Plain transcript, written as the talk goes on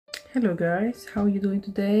Hello guys, how are you doing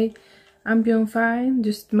today? I'm doing fine,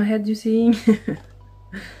 just my head you seeing.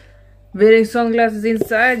 Wearing sunglasses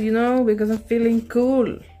inside, you know, because I'm feeling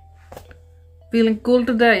cool. Feeling cool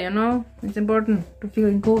today, you know, it's important to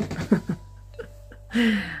feeling cool.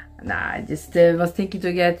 Nah, I just was thinking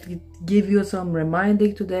to give you some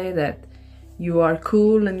reminding today that you are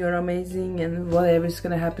cool and you're amazing, and whatever is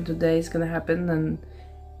gonna happen today is gonna happen, and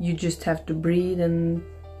you just have to breathe and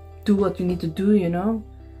do what you need to do, you know,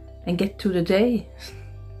 and get to the day.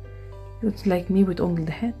 It's like me with only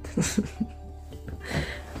the head.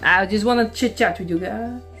 I just want to chit chat with you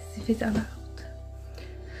guys, if it's allowed.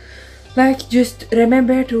 Like, just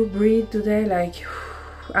remember to breathe today. Like,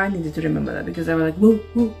 I needed to remember that because I was like, woo,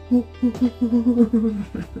 woo, woo, woo,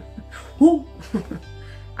 woo.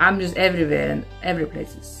 I'm just everywhere and every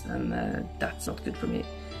places, and that's not good for me.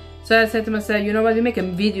 So I said to myself, you know what, we make a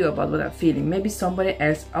video about what I'm feeling. Maybe somebody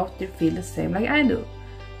else out there feel the same like I do.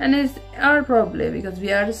 And it's our problem because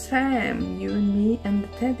we are the same, you and me and the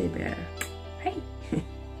teddy bear. Hey.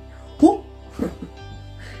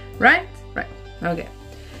 Right? Right. Okay.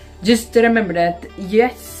 Just remember that,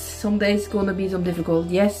 yes, some days gonna be some difficult.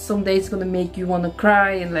 Yes, some days gonna make you wanna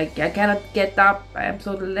cry and like, I cannot get up, I am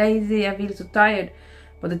so lazy, I feel so tired.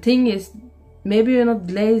 But the thing is, maybe you're not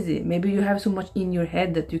lazy, maybe you have so much in your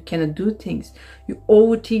head that you cannot do things. You're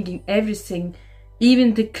overthinking everything,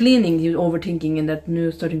 even the cleaning you're overthinking, and that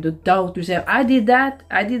you're starting to doubt yourself. I did that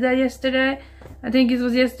yesterday. I think it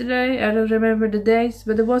was yesterday, I don't remember the days,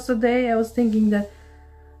 but there was a day I was thinking that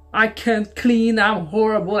I can't clean, I'm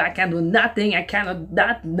horrible, I can't do nothing, I cannot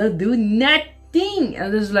not do nothing.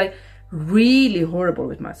 And it was like really horrible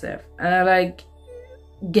with myself. And I like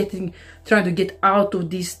trying to get out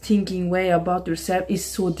of this thinking way about yourself is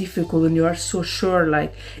so difficult when you are so sure,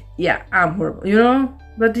 like, yeah, I'm horrible, you know?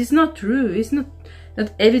 But it's not true. It's not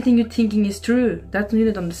everything you're thinking is true. That you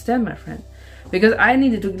need to understand, my friend. Because I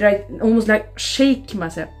needed to like almost like shake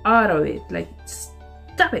myself out of it. Like,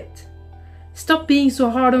 stop it. Stop being so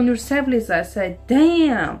hard on yourself, Lisa. I said,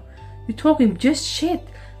 damn, you're talking just shit.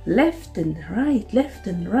 Left and right.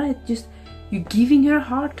 Just, you're giving her a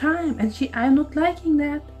hard time. And I'm not liking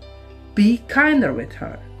that. Be kinder with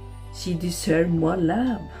her. She deserves more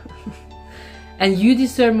love. And you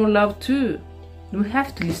deserve more love too. You don't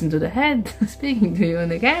have to listen to the head speaking to you on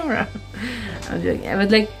the camera. I'm joking.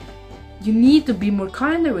 But like, you need to be more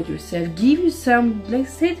kinder with yourself. Give you some, like,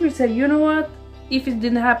 say to yourself, you know what? If it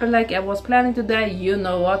didn't happen like I was planning today, you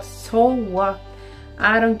know what? So what?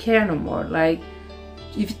 I don't care no more. Like,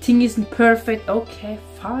 if thing isn't perfect, okay,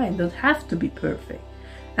 fine. Don't have to be perfect.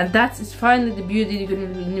 And that's finally the beauty.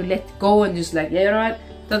 You let go and just like, yeah, you know what?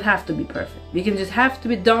 Don't have to be perfect. We can just have to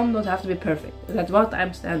be done, don't have to be perfect. That's what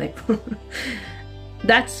I'm standing for.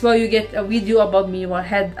 That's why you get a video about me with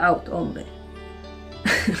head out only.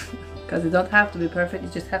 Because it don't have to be perfect,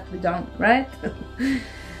 it just have to be done, right? And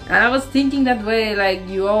I was thinking that way, like,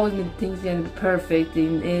 you always need things gonna be perfect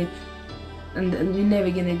and you're never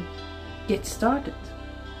gonna get started.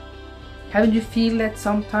 Haven't you feel that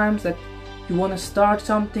sometimes that you want to start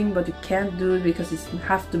something but you can't do it because it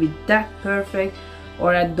has to be that perfect,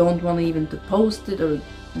 or I don't want to even to post it or, you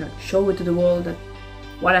know, show it to the world that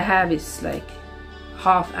what I have is like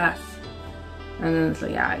half-ass, and then it's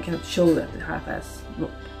like, yeah, I cannot show that half-ass work.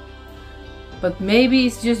 But maybe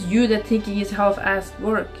it's just you that thinking it's half-ass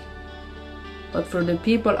work. But for the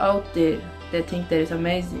people out there, they think that it's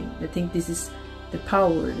amazing. They think this is the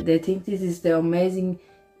power. They think this is the amazing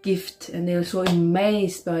gift, and they're so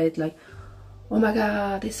amazed by it, like, oh my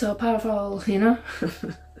god, it's so powerful, you know?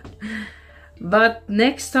 But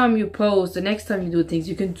next time you post, the next time you do things,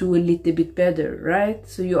 you can do a little bit better, right?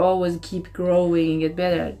 So you always keep growing and get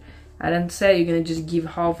better. I don't say you're gonna just give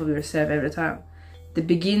half of yourself every time. The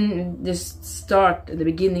beginning is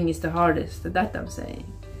the hardest. That I'm saying.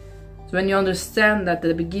 So when you understand that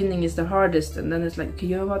the beginning is the hardest, and then it's like, okay,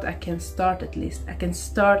 you know what? I can start at least. I can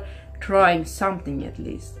start trying something at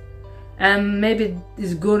least. And maybe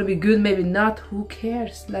it's gonna be good, maybe not. Who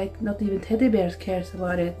cares? Like, not even teddy bears cares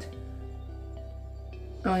about it.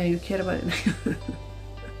 Oh yeah, you care about it.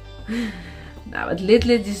 Now, but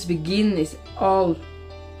literally this begin is all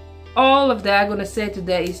of that I'm gonna say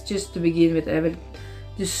today is just to begin with. I will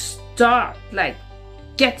just start, like,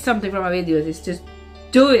 get something from my videos. It's just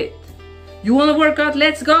do it. You wanna work out?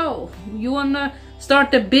 Let's go. You wanna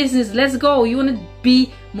start a business? Let's go. You wanna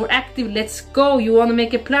be more active? Let's go. You wanna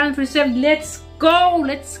make a plan for yourself? Let's go.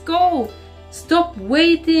 Let's go. Stop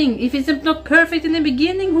waiting. If it's not perfect in the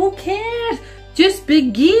beginning, who cares? Just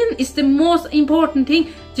begin is the most important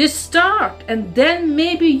thing. Just start, and then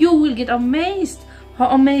maybe you will get amazed how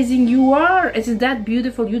amazing you are. Isn't that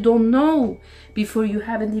beautiful? You don't know. before you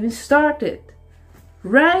haven't even started.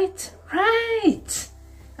 Right? Right!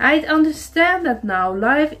 I understand that now.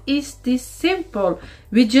 Life is this simple.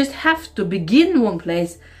 We just have to begin one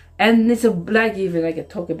place, and it's like, even like I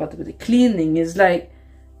talk about with the cleaning, it's like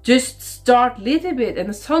just start little bit,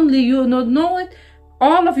 and suddenly you not know it,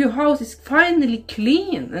 all of your house is finally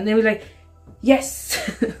clean, and then we're like, yes.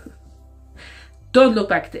 Don't look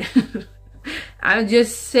back there. I'm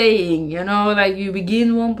just saying, you know, like you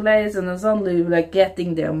begin one place and then suddenly you're like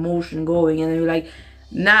getting the emotion going, and you're like,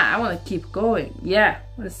 nah, I want to keep going. Yeah,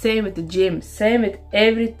 the same with the gym, same with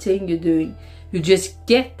everything you're doing. You just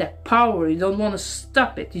get that power. You don't want to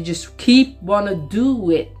stop it. You just keep want to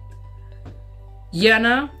do it. You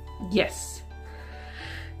know? Yes.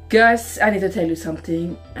 Guys, I need to tell you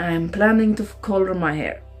something. I'm planning to color my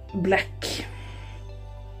hair black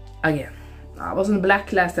again. I wasn't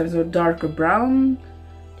black last time, so darker brown.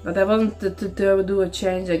 But I wanted to do a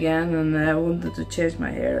change again, and I wanted to change my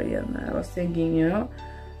hair again. I was thinking, you know,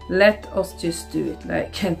 let us just do it,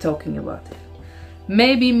 like I'm talking about it.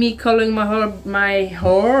 Maybe me coloring my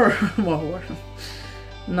hair,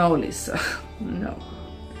 no, Lisa, no.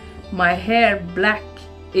 My hair black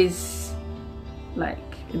is like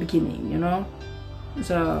the beginning, you know.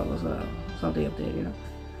 So something up there, you know.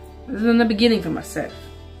 This is in the beginning for myself.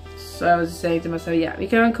 So I was saying to myself, yeah, we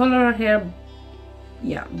can color our hair,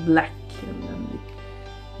 yeah, black, and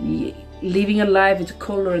then living a life with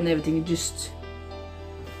color and everything. Just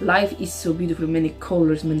life is so beautiful, many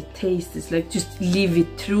colors, many tastes. It's like just live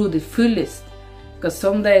it through the fullest. Because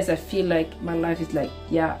some days I feel like my life is like,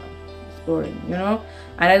 yeah, it's boring, you know.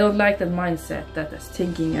 And I don't like that mindset, that is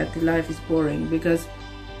thinking that the life is boring, because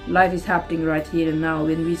life is happening right here and now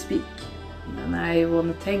when we speak. And I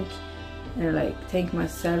want to thank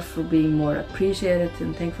myself for being more appreciated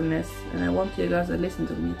and thankfulness, and I want you guys to listen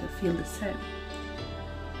to me to feel the same.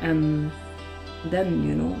 And then,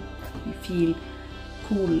 you know, you feel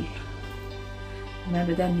cool,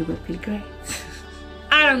 maybe then you will feel great.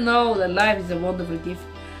 I don't know, that life is a wonderful gift,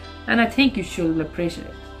 and I think you should appreciate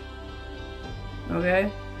it.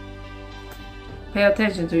 Okay? Pay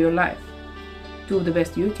attention to your life. Do the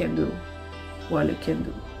best you can do while you can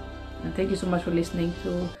do. And thank you so much for listening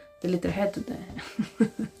to the little head today.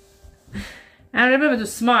 And remember to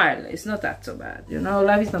smile. It's not that so bad, you know.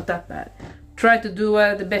 Life is not that bad. Try to do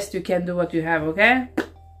the best you can do what you have, okay?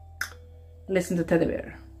 Listen to Teddy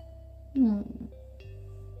Bear.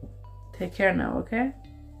 Take care now, okay?